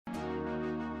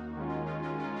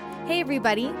Hey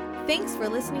everybody, thanks for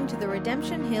listening to the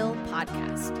Redemption Hill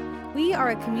podcast. We are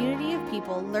a community of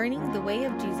people learning the way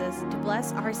of Jesus to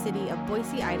bless our city of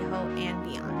Boise, Idaho, and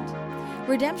beyond.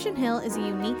 Redemption Hill is a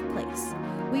unique place.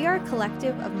 We are a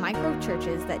collective of micro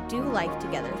churches that do life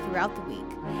together throughout the week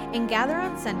and gather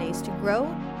on Sundays to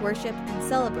grow, worship, and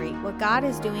celebrate what God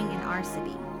is doing in our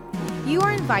city. You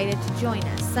are invited to join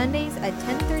us Sundays at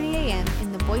 10:30 a.m.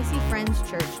 in the Boise Friends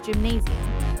Church Gymnasium,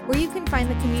 where you can find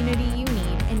the community you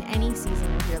need in any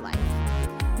season of your life.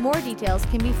 More details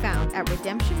can be found at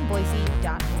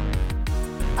redemptionboise.org.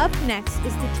 Up next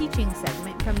is the teaching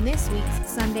segment from this week's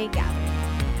Sunday gathering.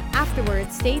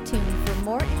 Afterwards, stay tuned for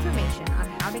more information on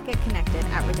how to get connected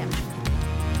at Redemption.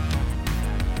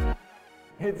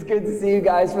 It's good to see you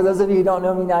guys. For those of you who don't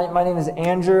know me, my name is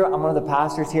Andrew. I'm one of the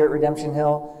pastors here at Redemption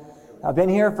Hill. I've been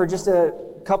here for just a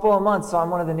couple of months, so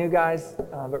I'm one of the new guys,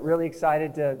 but really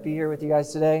excited to be here with you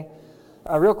guys today.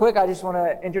 Real quick, I just want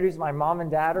to introduce my mom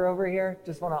and dad are over here.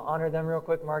 Just want to honor them real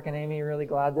quick. Mark and Amy, really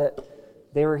glad that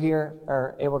they were here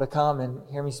or able to come and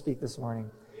hear me speak this morning.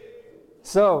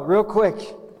 So, real quick,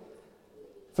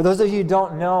 for those of you who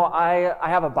don't know, I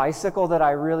have a bicycle that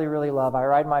I really, really love. I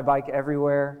ride my bike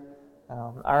everywhere.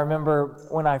 I remember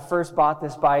when I first bought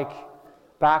this bike,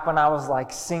 back when I was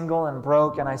like single and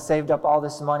broke and I saved up all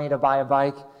this money to buy a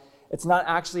bike. It's not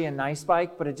actually a nice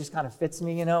bike, but it just kind of fits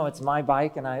me, you know. It's my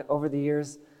bike, and over the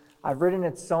years, I've ridden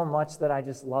it so much that I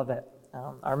just love it.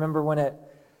 I remember when it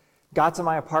got to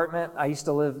my apartment, I used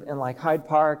to live in like Hyde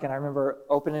Park, and I remember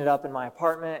opening it up in my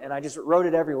apartment, and I just rode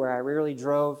it everywhere. I rarely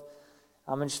drove.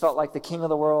 And just felt like the king of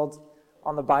the world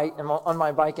on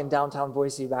my bike in downtown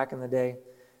Boise back in the day.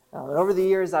 And over the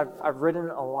years, I've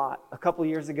ridden a lot. A couple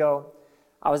years ago,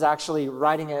 I was actually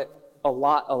riding it a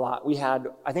lot. We had,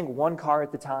 I think, one car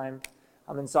at the time,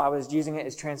 and so I was using it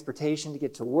as transportation to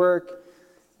get to work.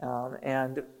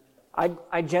 And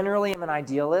I generally am an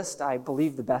idealist. I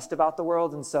believe the best about the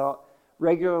world, and so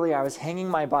regularly I was hanging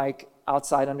my bike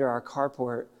outside under our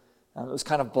carport. It was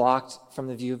kind of blocked from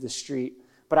the view of the street,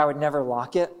 but I would never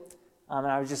lock it. And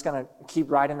I was just going to keep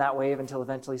riding that wave until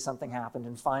eventually something happened,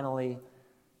 and finally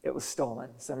it was stolen.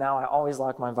 So now I always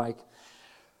lock my bike.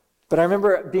 But I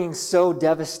remember being so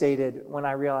devastated when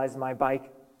I realized my bike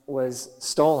was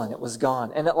stolen. It was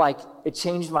gone. And it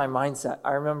changed my mindset.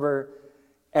 I remember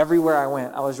everywhere I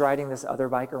went, I was riding this other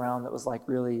bike around that was like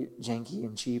really janky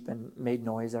and cheap and made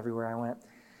noise everywhere I went.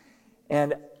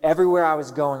 And everywhere I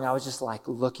was going, I was just like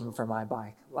looking for my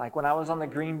bike. Like when I was on the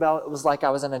Greenbelt, it was like I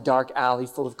was in a dark alley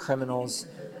full of criminals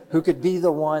who could be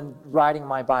the one riding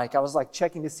my bike. I was like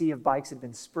checking to see if bikes had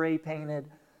been spray painted.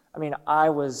 I mean, I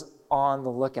was on the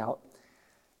lookout.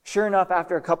 Sure enough,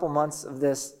 after a couple months of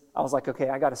this, I was like, okay,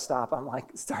 I got to stop. I'm like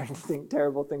starting to think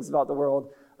terrible things about the world.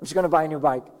 I'm just going to buy a new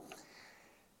bike.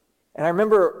 And I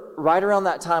remember right around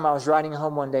that time, I was riding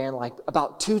home one day, and like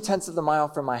about 0.2 of a mile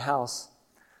from my house,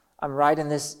 I'm riding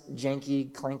this janky,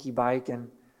 clanky bike, and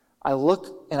I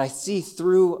look and I see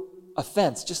through a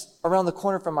fence just around the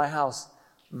corner from my house,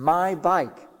 my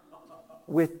bike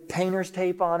with painter's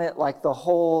tape on it, like the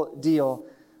whole deal,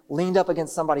 leaned up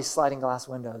against somebody's sliding glass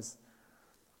windows.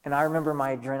 And I remember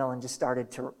my adrenaline just started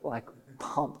to like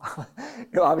pump.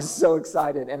 I was so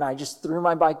excited. And I just threw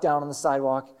my bike down on the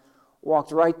sidewalk,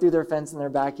 walked right through their fence in their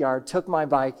backyard, took my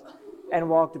bike, and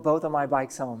walked both of my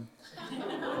bikes home.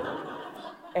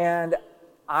 And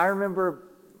I remember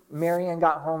Marianne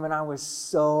got home and I was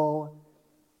so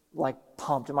like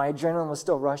pumped. My adrenaline was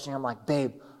still rushing. I'm like,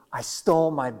 babe, I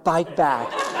stole my bike back.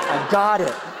 I got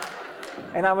it.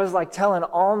 And I was like telling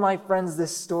all my friends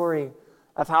this story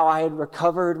of how I had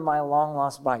recovered my long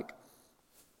lost bike.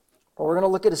 Well, we're going to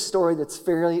look at a story that's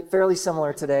fairly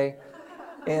similar today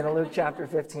in Luke chapter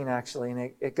 15 actually,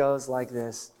 and it goes like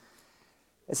this.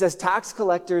 It says, tax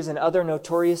collectors and other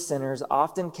notorious sinners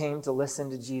often came to listen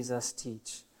to Jesus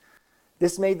teach.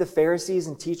 This made the Pharisees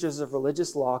and teachers of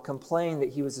religious law complain that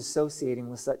he was associating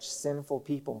with such sinful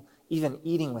people, even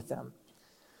eating with them.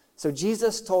 So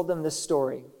Jesus told them this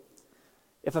story.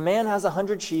 If a man has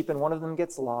 100 sheep and one of them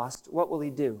gets lost, what will he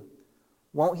do?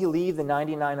 Won't he leave the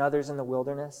 99 others in the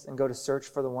wilderness and go to search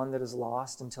for the one that is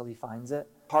lost until he finds it?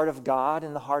 Heart of God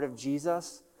and the heart of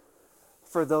Jesus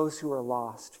for those who are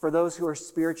lost, for those who are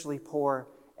spiritually poor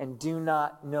and do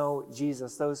not know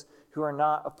Jesus, those who are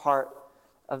not a part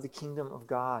of the kingdom of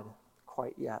God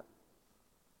quite yet.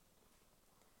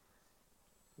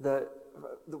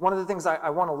 One of the things I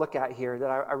want to look at here that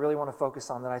I really want to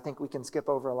focus on that I think we can skip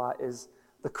over a lot is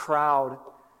the crowd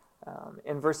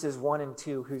in verses 1 and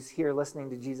 2 who's here listening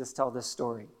to Jesus tell this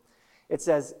story. It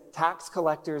says, tax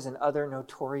collectors and other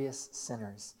notorious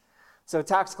sinners. So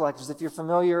tax collectors, if you're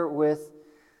familiar with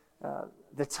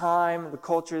the time, the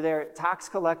culture there, tax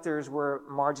collectors were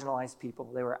marginalized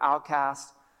people. They were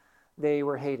outcast. They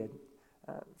were hated.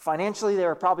 Financially, they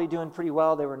were probably doing pretty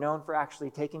well. They were known for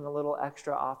actually taking a little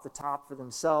extra off the top for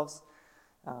themselves.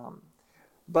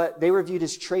 But they were viewed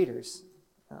as traitors.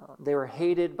 They were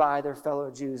hated by their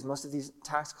fellow Jews. Most of these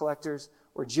tax collectors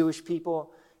were Jewish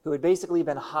people who had basically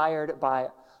been hired by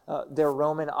their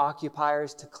Roman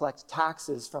occupiers to collect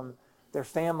taxes from their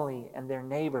family and their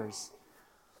neighbors.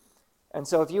 And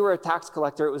so if you were a tax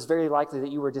collector, it was very likely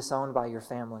that you were disowned by your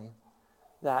family.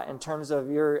 That in terms of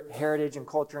your heritage and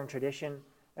culture and tradition,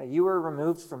 you were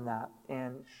removed from that,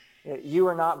 and you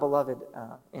were not beloved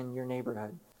in your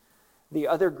neighborhood. The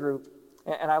other group,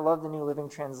 and I love the New Living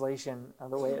Translation,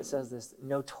 the way it says this,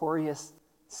 notorious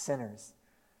sinners.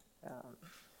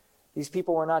 These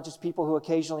people were not just people who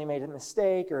occasionally made a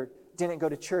mistake or didn't go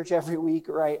to church every week,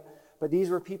 right? But these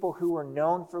were people who were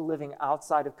known for living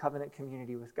outside of covenant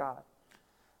community with God.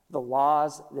 The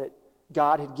laws that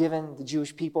God had given the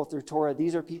Jewish people through Torah,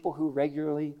 these are people who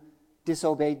regularly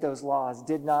disobeyed those laws,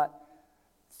 did not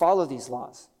follow these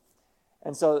laws.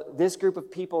 And so this group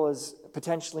of people is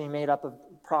potentially made up of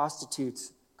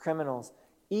prostitutes, criminals,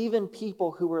 even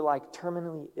people who were like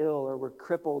terminally ill or were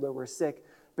crippled or were sick,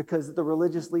 because the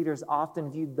religious leaders often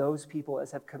viewed those people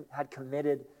as had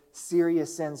committed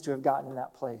serious sins to have gotten in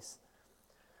that place.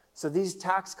 So these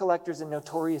tax collectors and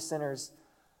notorious sinners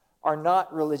are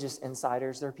not religious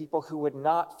insiders. They're people who would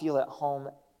not feel at home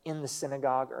in the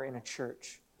synagogue or in a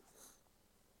church.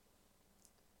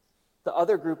 The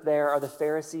other group there are the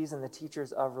Pharisees and the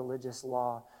teachers of religious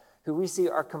law, who we see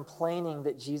are complaining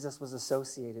that Jesus was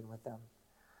associated with them.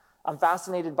 I'm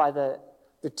fascinated by the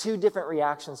two different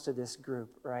reactions to this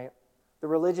group, right? The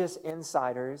religious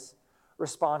insiders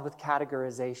respond with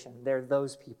categorization. They're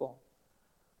those people,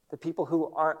 the people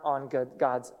who aren't on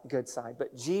God's good side.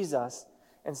 But Jesus,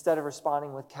 instead of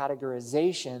responding with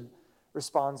categorization,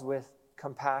 responds with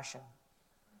compassion.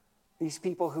 These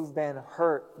people who've been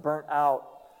hurt, burnt out,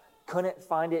 couldn't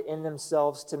find it in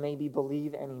themselves to maybe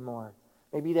believe anymore.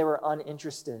 Maybe they were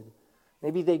uninterested.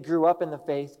 Maybe they grew up in the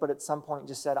faith, but at some point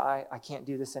just said, I can't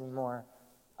do this anymore.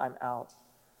 I'm out.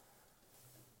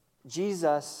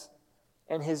 Jesus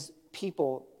and his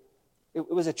people, it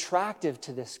was attractive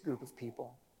to this group of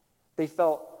people. They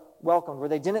felt welcomed, where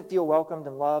they didn't feel welcomed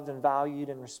and loved and valued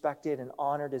and respected and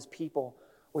honored as people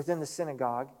within the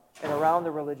synagogue and around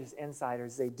the religious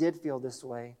insiders. They did feel this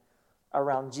way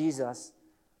around Jesus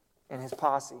and his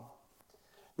posse.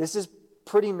 This is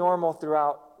pretty normal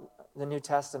throughout the New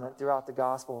Testament, throughout the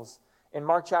Gospels. In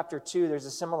Mark chapter 2, there's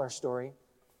a similar story.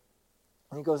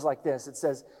 And it goes like this. It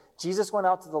says, Jesus went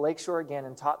out to the lakeshore again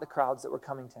and taught the crowds that were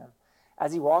coming to him.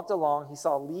 As he walked along, he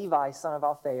saw Levi, son of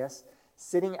Alphaeus,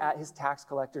 sitting at his tax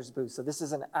collector's booth. So this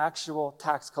is an actual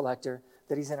tax collector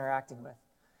that he's interacting with.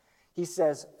 He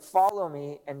says, "Follow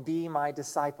me and be my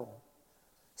disciple."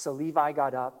 So Levi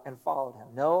got up and followed him.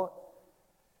 No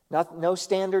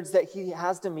standards that he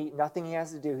has to meet, nothing he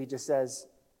has to do. He just says,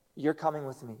 "You're coming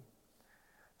with me."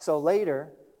 So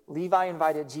later, Levi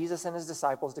invited Jesus and his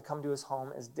disciples to come to his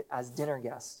home as dinner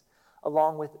guests,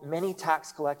 along with many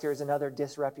tax collectors and other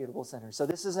disreputable sinners. So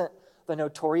this isn't the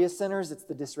notorious sinners, it's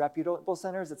the disreputable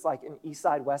sinners. It's like an East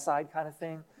Side, West Side kind of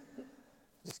thing.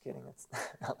 Just kidding, it's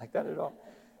not like that at all.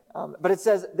 But it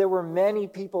says there were many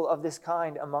people of this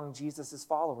kind among Jesus'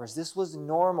 followers. This was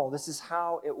normal. This is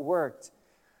how it worked.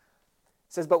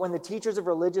 It says, but when the teachers of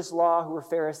religious law who were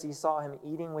Pharisees saw him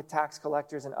eating with tax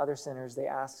collectors and other sinners, they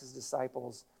asked his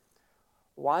disciples,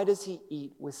 "Why does he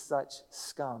eat with such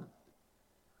scum?"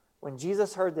 When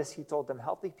Jesus heard this, he told them,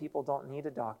 "Healthy people don't need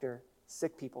a doctor,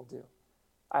 sick people do.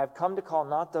 I have come to call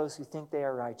not those who think they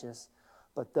are righteous,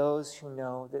 but those who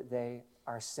know that they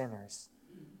are sinners."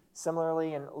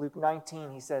 Similarly, in Luke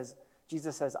 19,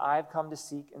 Jesus says, "I have come to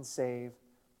seek and save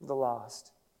the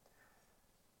lost."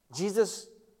 Jesus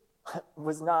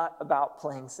was not about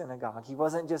playing synagogue. He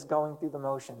wasn't just going through the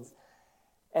motions.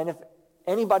 And if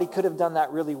anybody could have done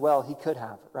that really well, he could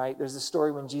have, right? There's a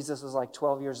story when Jesus was like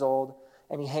 12 years old,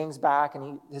 and he hangs back,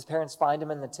 and his parents find him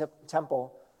in the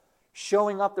temple,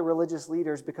 showing up the religious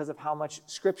leaders because of how much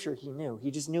scripture he knew.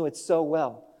 He just knew it so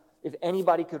well. If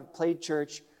anybody could have played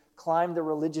church, climbed the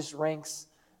religious ranks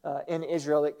in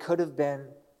Israel, it could have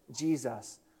been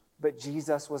Jesus. But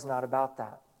Jesus was not about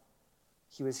that.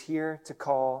 He was here to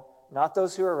call not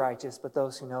those who are righteous, but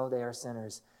those who know they are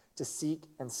sinners, to seek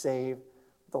and save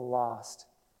the lost.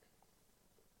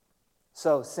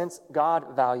 So, since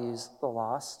God values the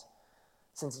lost,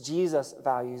 since Jesus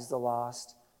values the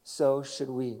lost, so should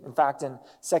we. In fact, in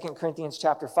 2 Corinthians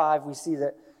chapter 5, we see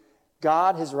that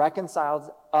God has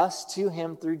reconciled us to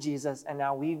him through Jesus, and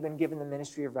now we've been given the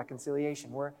ministry of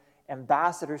reconciliation. We're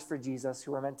ambassadors for Jesus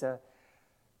who are meant to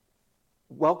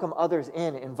welcome others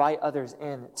in, invite others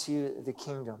in to the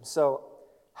kingdom. So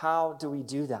how do we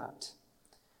do that?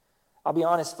 I'll be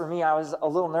honest, for me, I was a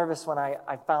little nervous when I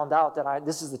found out that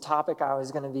this is the topic I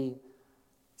was going to be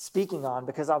speaking on,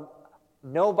 because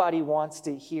nobody wants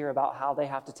to hear about how they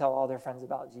have to tell all their friends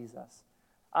about Jesus.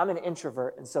 I'm an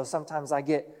introvert, and so sometimes I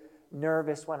get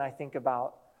nervous when I think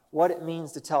about what it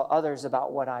means to tell others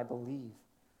about what I believe.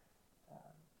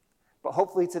 But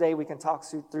hopefully today we can talk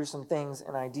through some things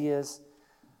and ideas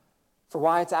for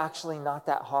why it's actually not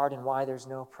that hard and why there's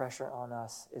no pressure on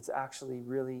us. It's actually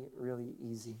really, really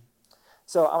easy.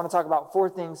 So I want to talk about 4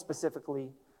 things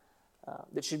specifically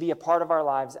that should be a part of our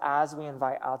lives as we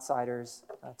invite outsiders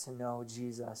to know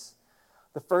Jesus.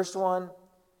 The first one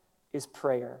is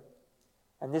prayer.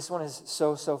 And this one is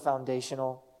so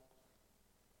foundational.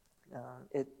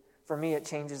 For me, it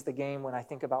changes the game when I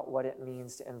think about what it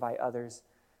means to invite others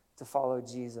to follow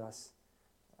Jesus.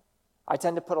 I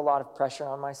tend to put a lot of pressure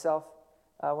on myself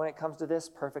when it comes to this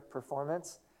perfect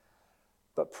performance.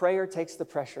 But prayer takes the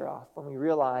pressure off when we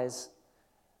realize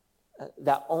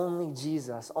that only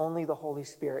Jesus, only the Holy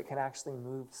Spirit can actually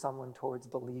move someone towards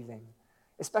believing,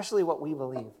 especially what we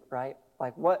believe, right?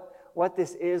 Like what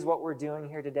this is, what we're doing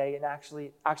here today, and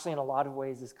actually in a lot of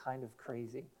ways is kind of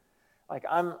crazy. Like,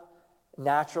 I'm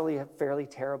naturally a fairly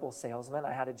terrible salesman.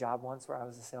 I had a job once where I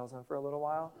was a salesman for a little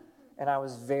while, and I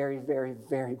was very, very,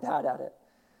 very bad at it.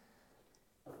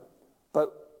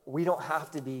 But we don't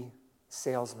have to be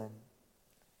salesmen.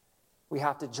 We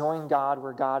have to join God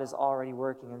where God is already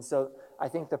working. And so I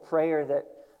think the prayer that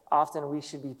often we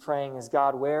should be praying is,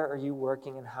 God, where are you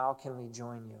working and how can we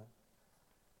join you?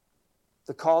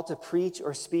 The call to preach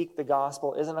or speak the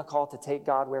gospel isn't a call to take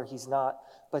God where he's not,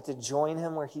 but to join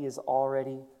him where he is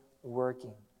already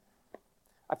working.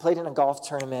 I played in a golf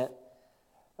tournament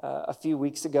a few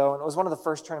weeks ago, and it was one of the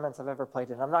first tournaments I've ever played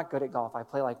in. I'm not good at golf. I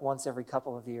play like once every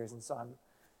couple of years, and so I'm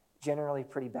generally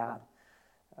pretty bad.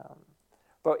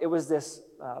 But it was this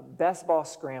best ball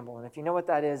scramble. And if you know what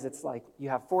that is, it's like you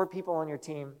have 4 people on your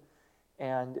team,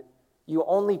 and you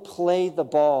only play the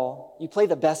ball. You play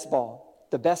the best ball.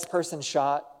 The best person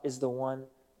shot is the one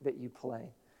that you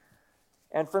play.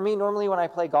 And for me, normally when I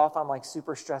play golf, I'm like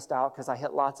super stressed out because I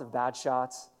hit lots of bad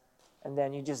shots. And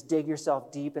then you just dig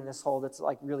yourself deep in this hole that's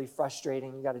like really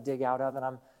frustrating. You got to dig out of, and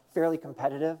I'm fairly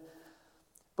competitive.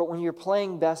 But when you're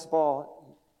playing best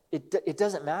ball, it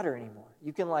doesn't matter anymore.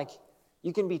 You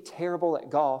can be terrible at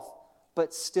golf,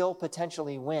 but still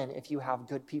potentially win if you have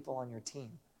good people on your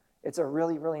team. It's a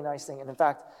really, really nice thing. And in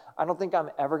fact, I don't think I'm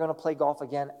ever going to play golf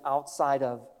again outside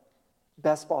of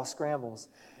best ball scrambles,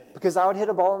 because I would hit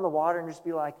a ball in the water and just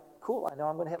be like, cool, I know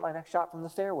I'm going to hit my next shot from the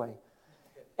fairway.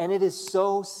 And it is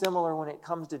so similar when it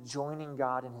comes to joining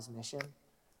God in his mission.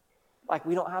 Like,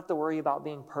 we don't have to worry about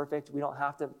being perfect. We don't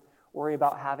have to worry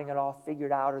about having it all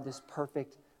figured out or this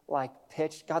perfect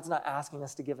pitch. God's not asking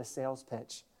us to give a sales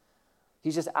pitch.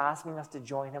 He's just asking us to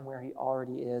join him where he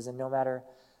already is. And no matter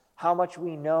how much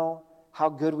we know, how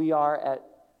good we are at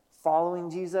following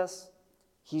Jesus,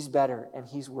 he's better and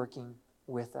he's working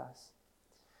with us.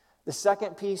 The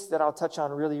second piece that I'll touch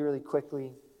on really, really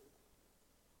quickly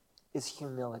is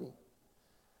humility.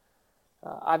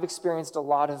 I've experienced a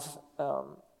lot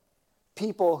of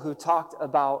people who talked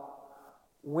about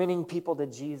winning people to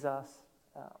Jesus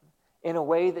in a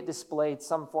way that displayed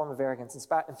some form of arrogance.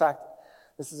 In fact,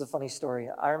 this is a funny story.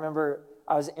 I remember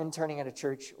I was interning at a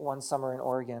church one summer in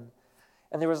Oregon,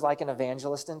 and there was like an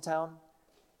evangelist in town,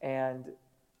 and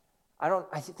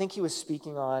I think he was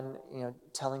speaking on,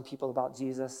 telling people about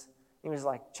Jesus. He was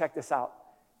like, check this out.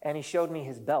 And he showed me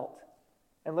his belt.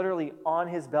 And literally on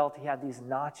his belt, he had these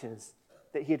notches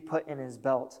that he had put in his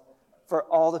belt for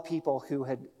all the people who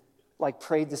had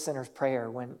prayed the sinner's prayer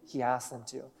when he asked them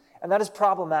to. And that is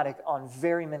problematic on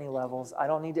very many levels. I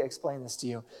don't need to explain this to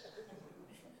you.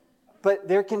 But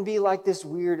there can be this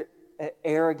weird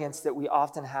arrogance that we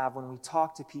often have when we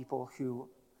talk to people who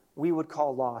we would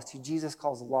call lost, who Jesus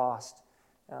calls lost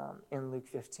in Luke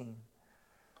 15.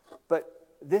 But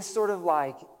this sort of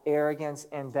arrogance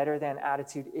and better than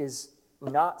attitude is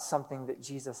not something that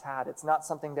Jesus had. It's not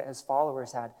something that his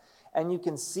followers had. And you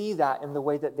can see that in the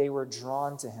way that they were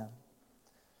drawn to him.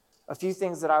 A few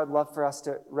things that I would love for us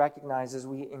to recognize as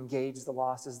we engage the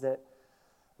lost is that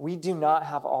we do not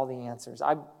have all the answers.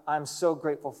 I'm so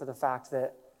grateful for the fact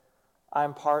that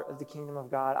I'm part of the kingdom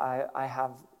of God. I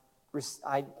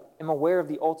am aware of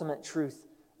the ultimate truth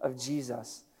of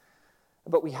Jesus.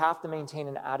 But we have to maintain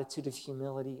an attitude of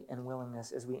humility and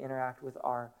willingness as we interact with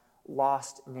our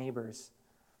lost neighbors.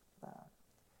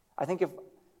 I think if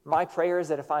my prayer is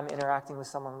that if I'm interacting with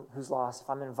someone who's lost, if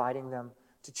I'm inviting them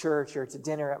to church or to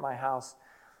dinner at my house,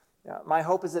 my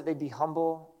hope is that they'd be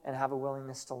humble and have a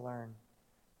willingness to learn.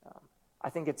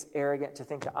 I think it's arrogant to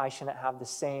think that I shouldn't have the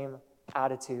same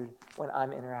attitude when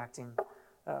I'm interacting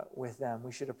with them.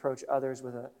 We should approach others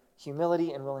with a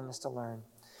humility and willingness to learn.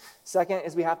 Second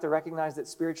is we have to recognize that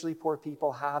spiritually poor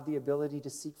people have the ability to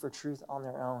seek for truth on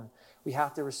their own. We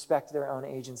have to respect their own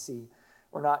agency.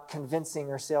 We're not convincing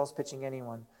or sales pitching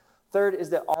anyone. Third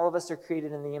is that all of us are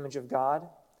created in the image of God,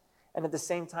 and at the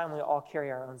same time, we all carry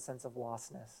our own sense of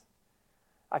lostness.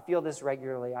 I feel this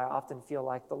regularly. I often feel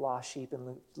like the lost sheep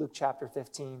in Luke chapter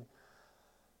 15,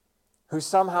 who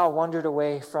somehow wandered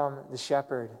away from the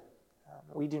shepherd.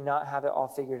 We do not have it all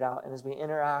figured out, and as we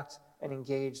interact and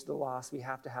engage the lost, we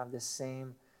have to have this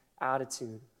same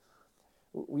attitude.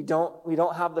 We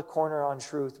don't have the corner on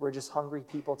truth. We're just hungry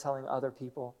people telling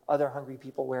other hungry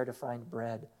people where to find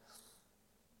bread.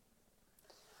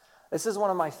 This is one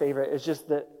of my favorite. It's just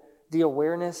the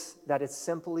awareness that it's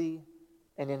simply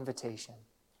an invitation.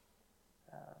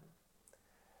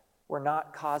 We're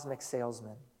not cosmic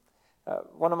salesmen.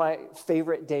 One of my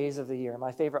favorite days of the year,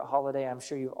 my favorite holiday, I'm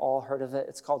sure you've all heard of it.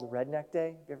 It's called Redneck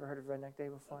Day. Have you ever heard of Redneck Day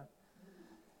before?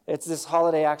 It's this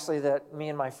holiday actually that me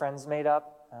and my friends made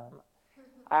up.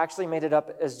 I actually made it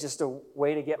up as just a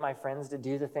way to get my friends to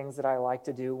do the things that I like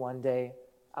to do one day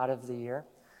out of the year.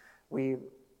 We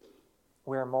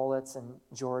wear mullets and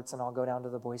jorts and all go down to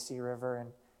the Boise River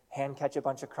and hand catch a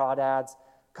bunch of crawdads,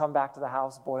 come back to the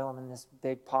house, boil them in this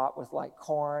big pot with like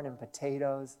corn and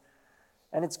potatoes.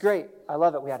 And it's great. I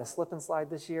love it. We had a slip and slide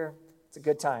this year. It's a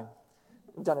good time.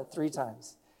 We've done it 3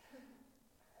 times.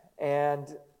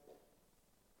 And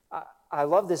I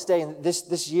love this day. And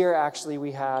this year, actually,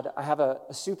 I have a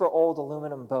super old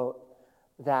aluminum boat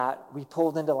that we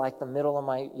pulled into like the middle of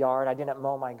my yard. I didn't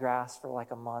mow my grass for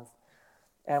like a month.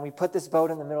 And we put this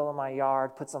boat in the middle of my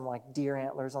yard, put some like deer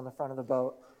antlers on the front of the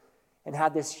boat, and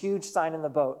had this huge sign in the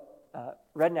boat,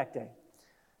 Redneck Day.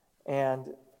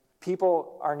 And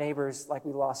people, our neighbors, like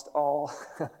we lost all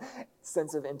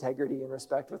sense of integrity and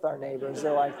respect with our neighbors.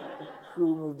 They're like,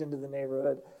 who moved into the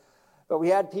neighborhood? But we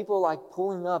had people like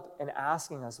pulling up and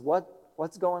asking us,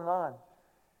 what's going on?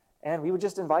 And we would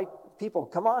just invite people,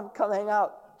 come hang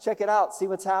out, check it out, see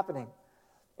what's happening.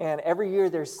 And every year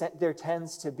there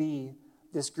tends to be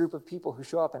this group of people who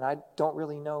show up, and I don't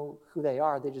really know who they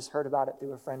are. They just heard about it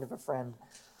through a friend of a friend.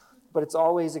 But it's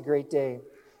always a great day.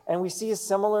 And we see a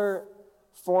similar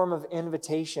form of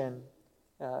invitation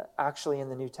actually in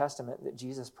the New Testament that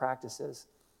Jesus practices.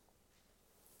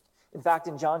 In fact,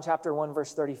 in John chapter 1,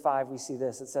 verse 35, we see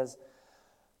this. It says,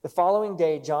 "The following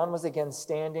day, John was again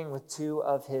standing with 2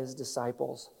 of his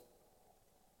disciples.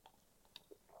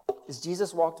 As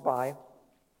Jesus walked by,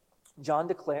 John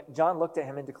looked at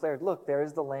him and declared, 'Look, there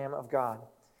is the Lamb of God.'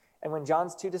 And when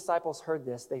John's 2 disciples heard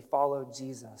this, they followed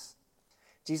Jesus.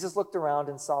 Jesus looked around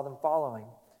and saw them following.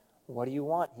 'What do you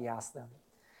want?' he asked them.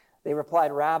 They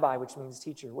replied, 'Rabbi,' which means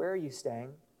teacher, 'where are you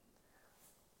staying?'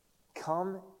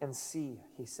 'Come and see,'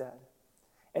 he said.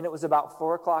 And it was about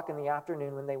 4:00 in the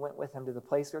afternoon when they went with him to the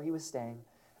place where he was staying,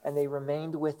 and they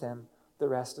remained with him the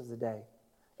rest of the day."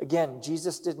 Again,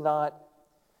 Jesus did not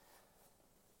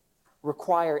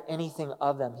require anything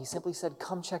of them. He simply said,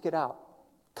 "Come check it out.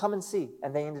 Come and see."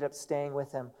 And they ended up staying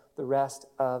with him the rest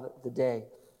of the day.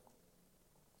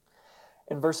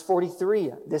 In verse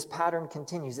 43, this pattern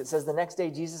continues. It says, "The next day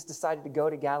Jesus decided to go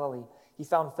to Galilee. He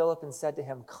found Philip and said to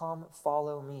him, 'Come,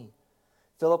 follow me.'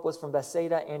 Philip was from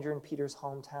Bethsaida, Andrew and Peter's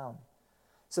hometown.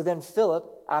 So then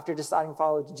Philip, after deciding to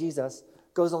follow Jesus,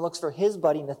 goes and looks for his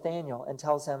buddy Nathanael and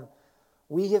tells him,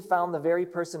 'We have found the very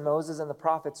person Moses and the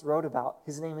prophets wrote about.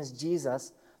 His name is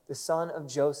Jesus, the son of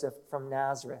Joseph from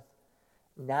Nazareth.'"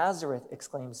 "Nazareth,"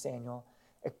 exclaimed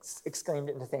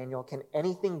Nathanael, "can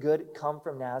anything good come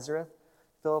from Nazareth?"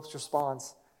 Philip's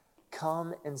response,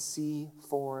 "Come and see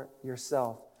for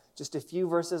yourself." Just a few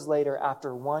verses later,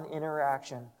 after one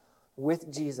interaction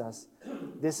with Jesus,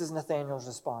 this is Nathanael's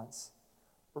response.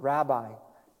 "Rabbi,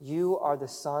 you are the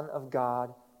Son of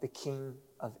God, the King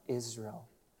of Israel."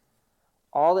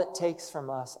 All it takes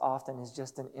from us often is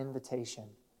just an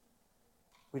invitation.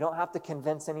 We don't have to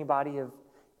convince anybody of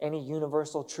any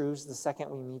universal truths the second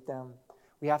we meet them.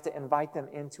 We have to invite them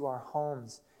into our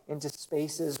homes, into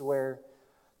spaces where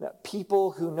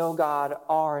people who know God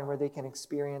are and where they can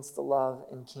experience the love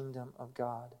and kingdom of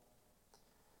God.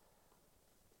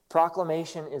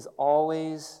 Proclamation is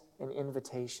always an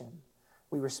invitation.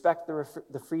 We respect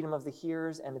the freedom of the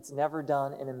hearers, and it's never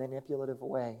done in a manipulative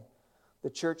way. The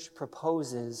church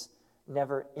proposes,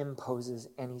 never imposes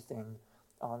anything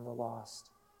on the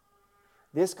lost.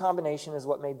 This combination is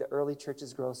what made the early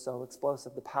churches grow so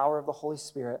explosive. The power of the Holy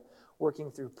Spirit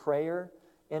working through prayer,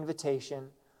 invitation,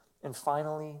 and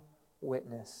finally,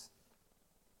 witness.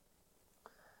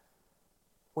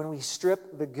 When we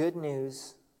strip the good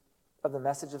news of the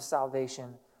message of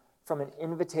salvation from an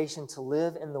invitation to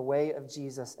live in the way of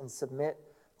Jesus and submit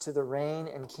to the reign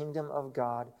and kingdom of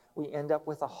God, we end up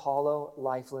with a hollow,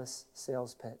 lifeless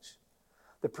sales pitch.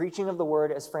 The preaching of the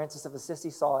word, as Francis of Assisi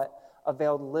saw it,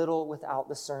 availed little without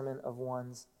the sermon of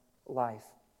one's life.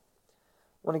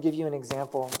 I want to give you an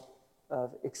example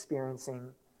of experiencing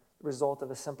the result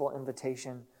of a simple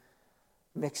invitation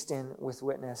mixed in with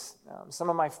witness. Some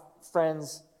of my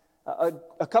friends,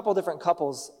 a couple different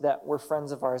couples that were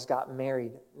friends of ours got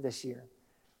married this year.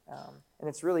 And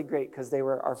it's really great because they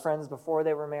were our friends before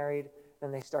they were married,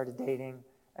 then they started dating,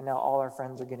 and now all our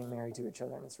friends are getting married to each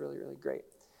other, and it's really, really great.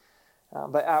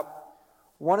 But at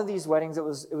one of these weddings, it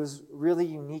was really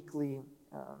uniquely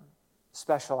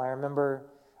special. I remember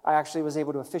I actually was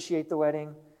able to officiate the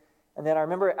wedding, and then I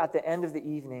remember at the end of the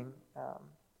evening,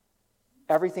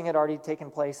 everything had already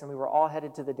taken place, and we were all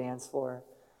headed to the dance floor.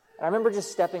 And I remember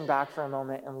just stepping back for a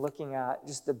moment and looking at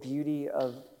just the beauty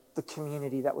of the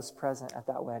community that was present at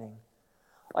that wedding.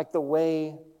 Like the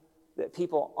way that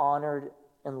people honored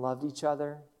and loved each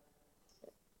other,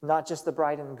 not just the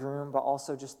bride and groom, but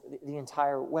also just the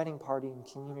entire wedding party and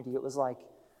community. It was like,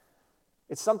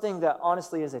 it's something that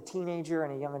honestly as a teenager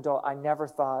and a young adult, I never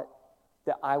thought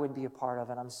that I would be a part of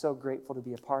it. I'm so grateful to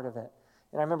be a part of it.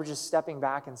 And I remember just stepping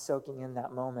back and soaking in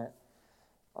that moment.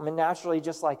 I mean, naturally,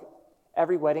 just like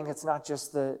every wedding, it's not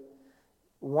just the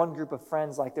one group of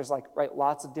friends. Like there's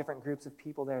lots of different groups of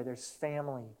people there. There's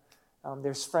family.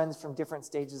 There's friends from different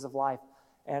stages of life.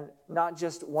 And not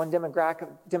just one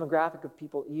demographic of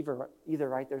people either,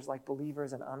 right? There's like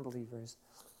believers and unbelievers.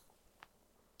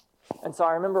 And so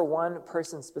I remember one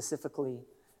person specifically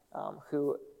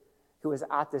who was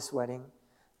at this wedding,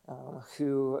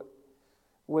 who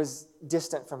was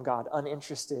distant from God,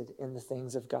 uninterested in the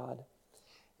things of God.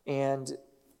 And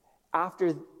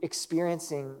after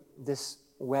experiencing this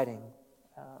wedding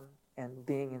and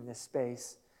being in this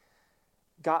space,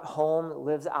 got home,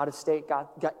 lives out of state,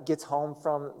 gets home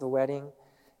from the wedding,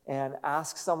 and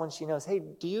asks someone she knows, hey,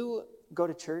 do you go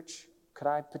to church? Could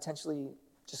I potentially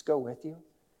just go with you?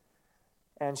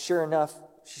 And sure enough,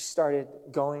 she started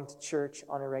going to church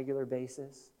on a regular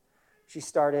basis. She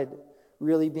started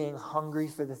really being hungry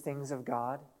for the things of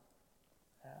God,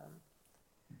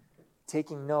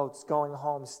 taking notes, going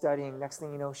home, studying. Next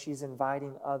thing you know, she's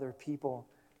inviting other people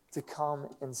to come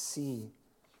and see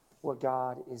what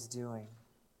God is doing.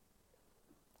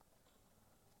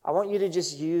 I want you to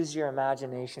just use your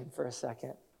imagination for a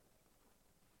second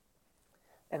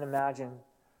and imagine,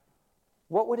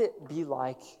 what would it be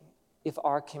like if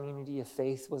our community of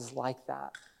faith was like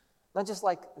that? Not just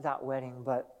like that wedding,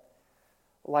 but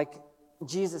like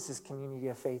Jesus' community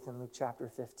of faith in Luke chapter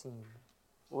 15,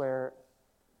 where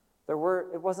it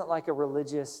wasn't like a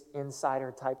religious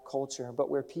insider type culture,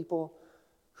 but where people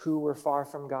who were far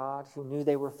from God, who knew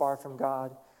they were far from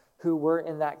God, who were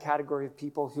in that category of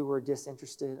people who were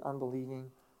disinterested,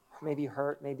 unbelieving, maybe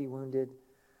hurt, maybe wounded,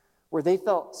 where they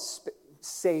felt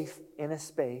safe in a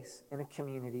space, in a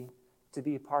community, to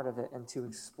be a part of it and to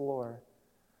explore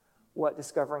what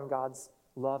discovering God's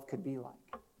love could be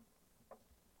like.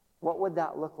 What would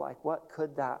that look like? What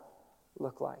could that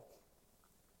look like?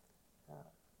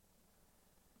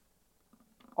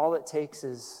 All it takes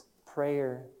is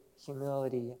prayer,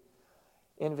 humility,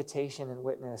 invitation, and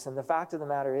witness. And the fact of the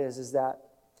matter is that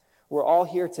we're all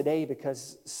here today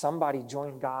because somebody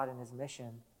joined God in his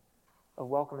mission of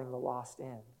welcoming the lost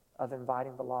in, of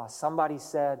inviting the lost. Somebody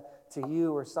said to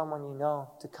you or someone you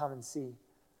know to come and see.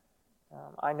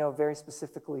 I know very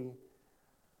specifically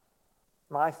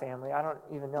my family. I don't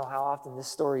even know how often this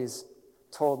story is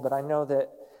told, but I know that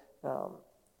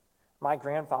my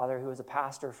grandfather, who was a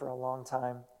pastor for a long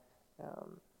time,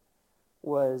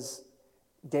 was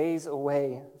days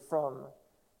away from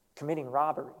committing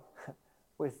robbery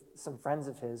with some friends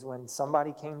of his when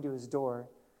somebody came to his door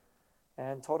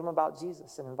and told him about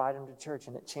Jesus and invited him to church,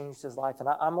 and it changed his life. And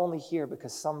I'm only here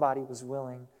because somebody was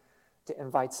willing to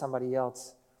invite somebody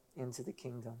else into the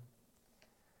kingdom.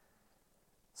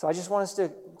 So I just want us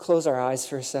to close our eyes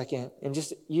for a second and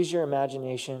just use your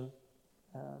imagination.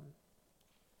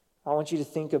 I want you to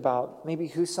think about maybe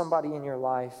who's somebody in your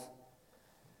life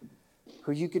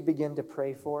who you could begin to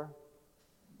pray for.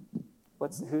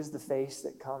 Who's the face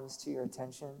that comes to your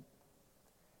attention?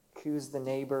 Who's the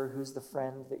neighbor? Who's the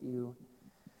friend that you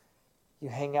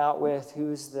hang out with?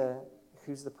 Who's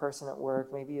the person at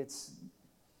work? Maybe you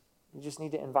just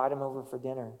need to invite them over for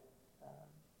dinner.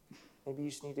 Maybe you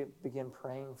just need to begin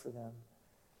praying for them.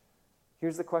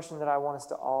 Here's the question that I want us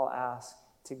to all ask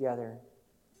together.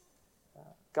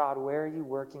 God, where are you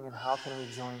working and how can we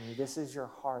join you? This is your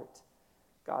heart.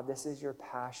 God, this is your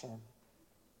passion.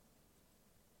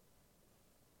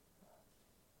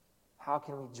 How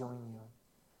can we join you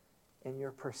in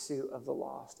your pursuit of the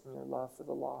lost, in your love for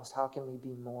the lost? How can we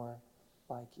be more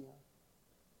like you?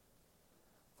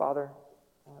 Father,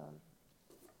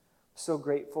 so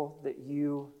grateful that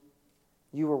you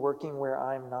are working where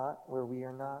I'm not, where we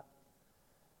are not.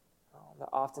 That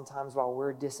oftentimes while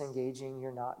we're disengaging,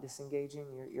 you're not disengaging.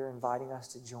 You're inviting us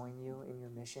to join you in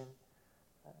your mission,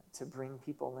 to bring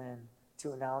people in,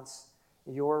 to announce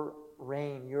your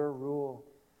reign, your rule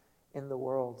in the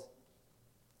world.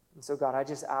 And so, God, I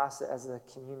just ask that as a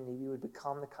community, we would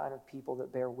become the kind of people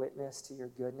that bear witness to your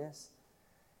goodness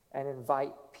and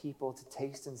invite people to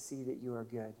taste and see that you are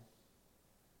good.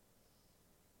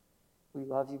 We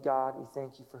love you, God. We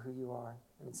thank you for who you are.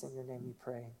 And it's in your name we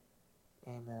pray.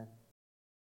 Amen.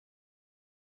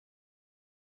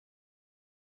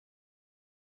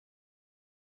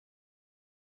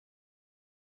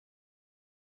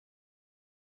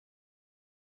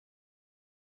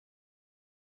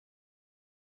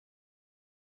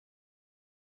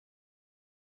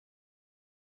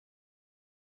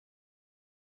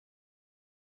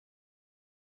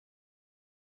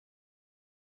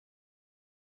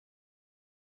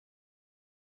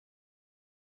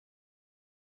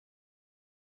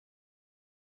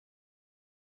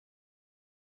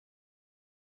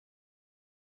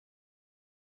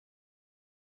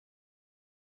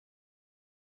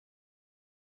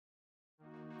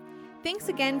 Thanks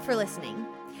again for listening.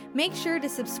 Make sure to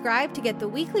subscribe to get the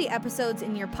weekly episodes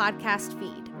in your podcast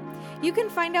feed. You can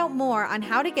find out more on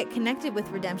how to get connected with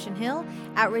Redemption Hill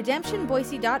at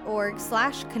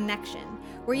redemptionboise.org/connection,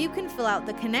 where you can fill out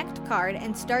the Connect card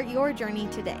and start your journey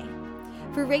today.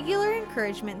 For regular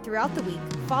encouragement throughout the week,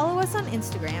 follow us on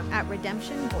Instagram at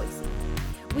Redemption Boise.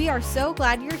 We are so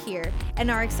glad you're here and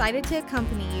are excited to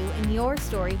accompany you in your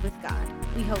story with God.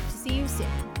 We hope to see you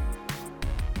soon.